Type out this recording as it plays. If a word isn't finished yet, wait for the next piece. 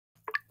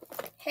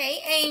Hey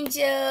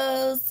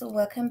angels,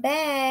 welcome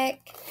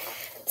back.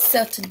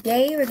 So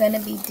today we're going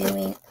to be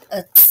doing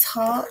a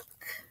talk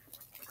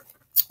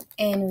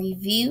and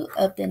review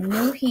of the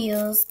new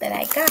heels that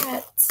I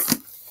got.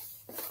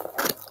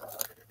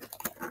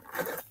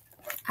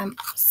 I'm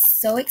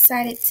so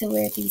excited to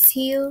wear these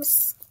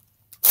heels.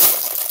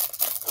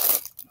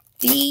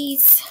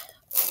 These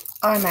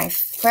are my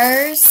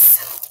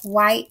first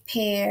white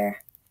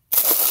pair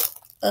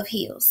of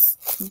heels.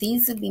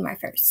 These would be my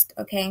first,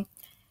 okay?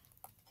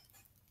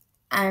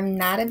 I'm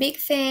not a big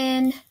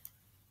fan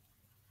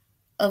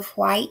of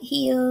white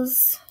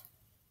heels.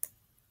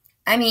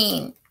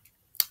 I'm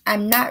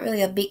not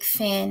really a big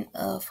fan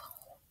of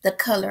the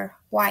color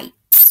white,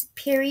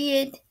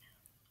 period.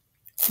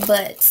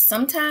 But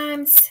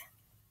sometimes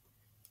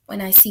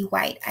when I see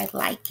white, I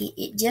like it.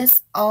 It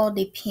just all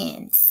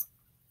depends.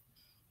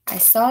 I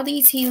saw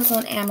these heels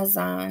on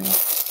Amazon,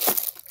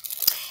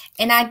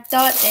 and I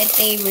thought that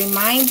they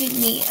reminded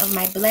me of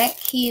my black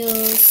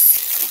heels,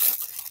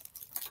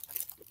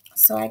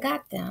 so I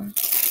got them.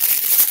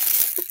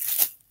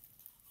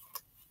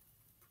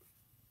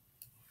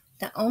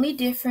 The only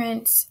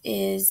difference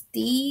is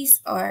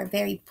these are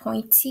very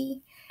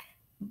pointy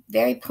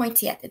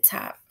at the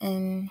top,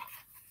 and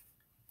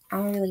I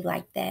don't really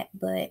like that,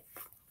 but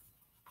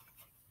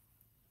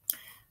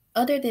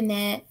other than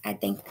that, I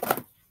think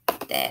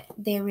that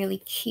they're really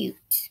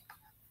cute.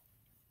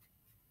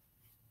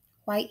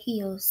 White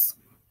heels.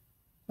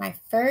 My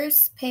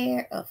first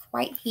pair of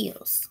white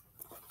heels.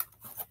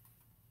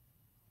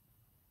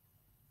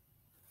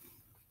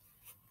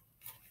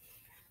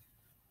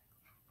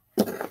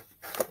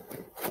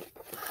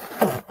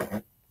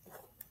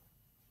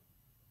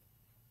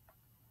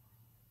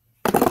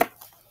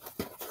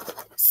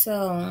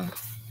 So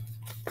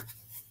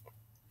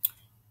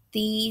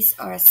these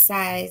are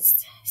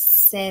size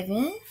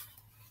 7.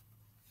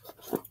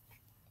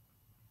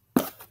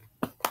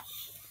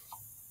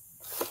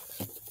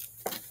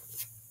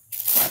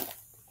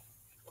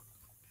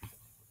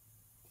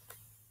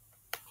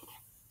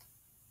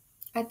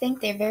 I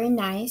think they're very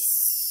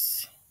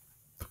nice,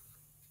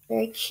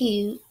 very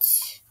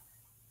cute.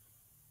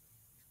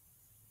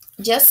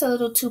 Just a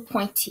little too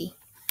pointy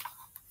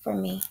for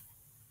me.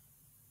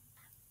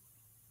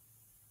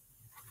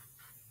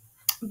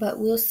 But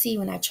we'll see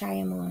when I try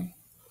them on.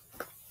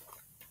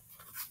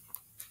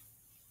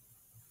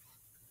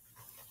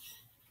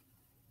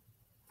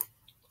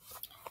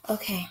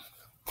 Okay.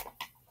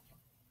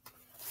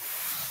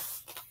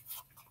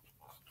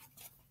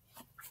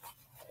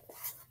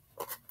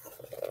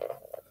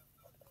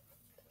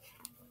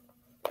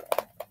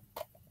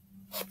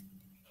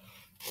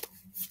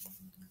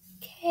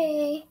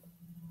 Okay.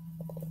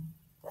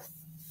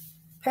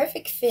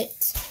 Perfect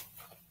fit.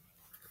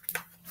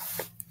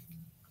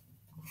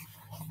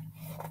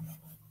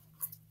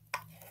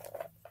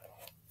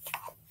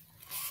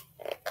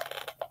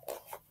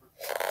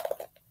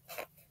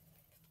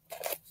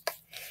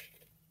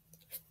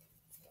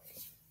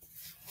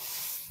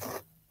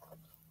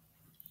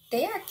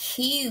 They are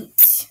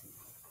cute.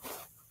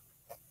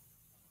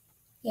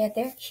 Yeah,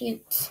 they're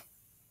cute.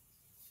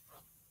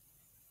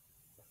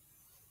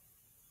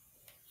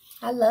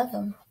 I love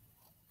them.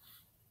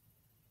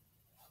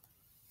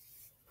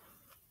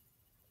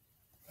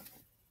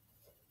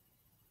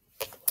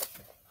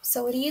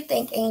 So what do you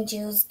think,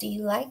 angels? Do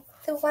you like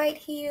the white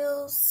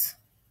heels?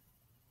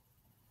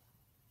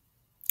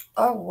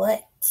 Or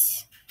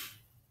what?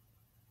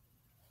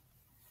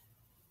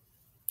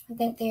 I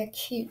think they're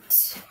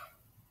cute.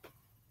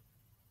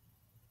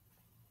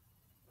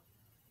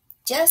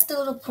 Just a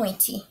little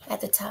pointy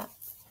at the top.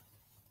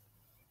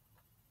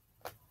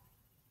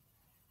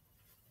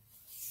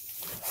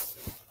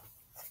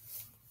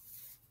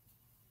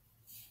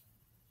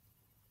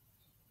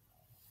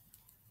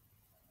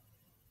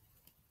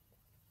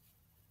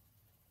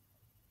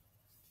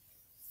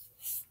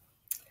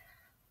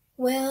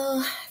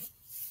 Well,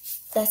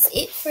 that's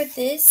it for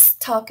this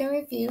talk and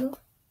review.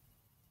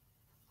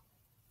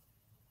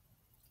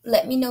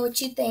 Let me know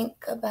what you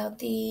think about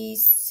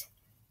these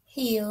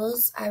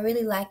heels. I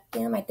really like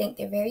them. I think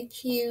they're very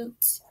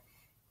cute.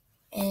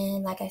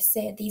 And like I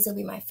said, these will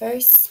be my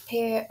first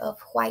pair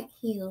of white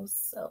heels.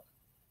 So,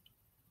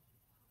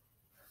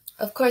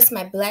 of course,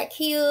 my black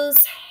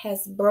heels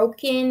has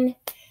broken,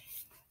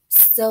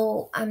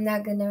 so I'm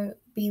not going to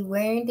be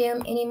wearing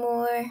them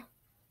anymore.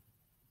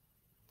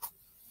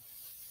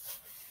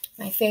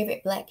 My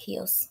favorite black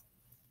heels.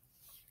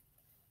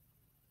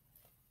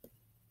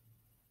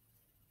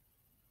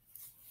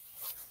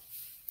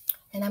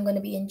 And I'm going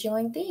to be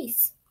enjoying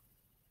these.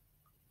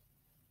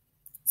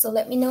 So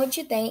let me know what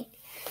you think.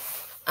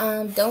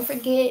 Don't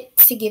forget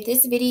to give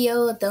this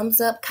video a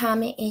thumbs up,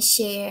 comment, and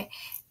share.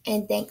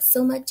 And thanks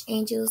so much,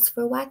 angels,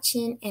 for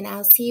watching. And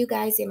I'll see you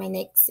guys in my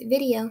next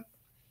video.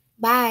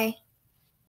 Bye.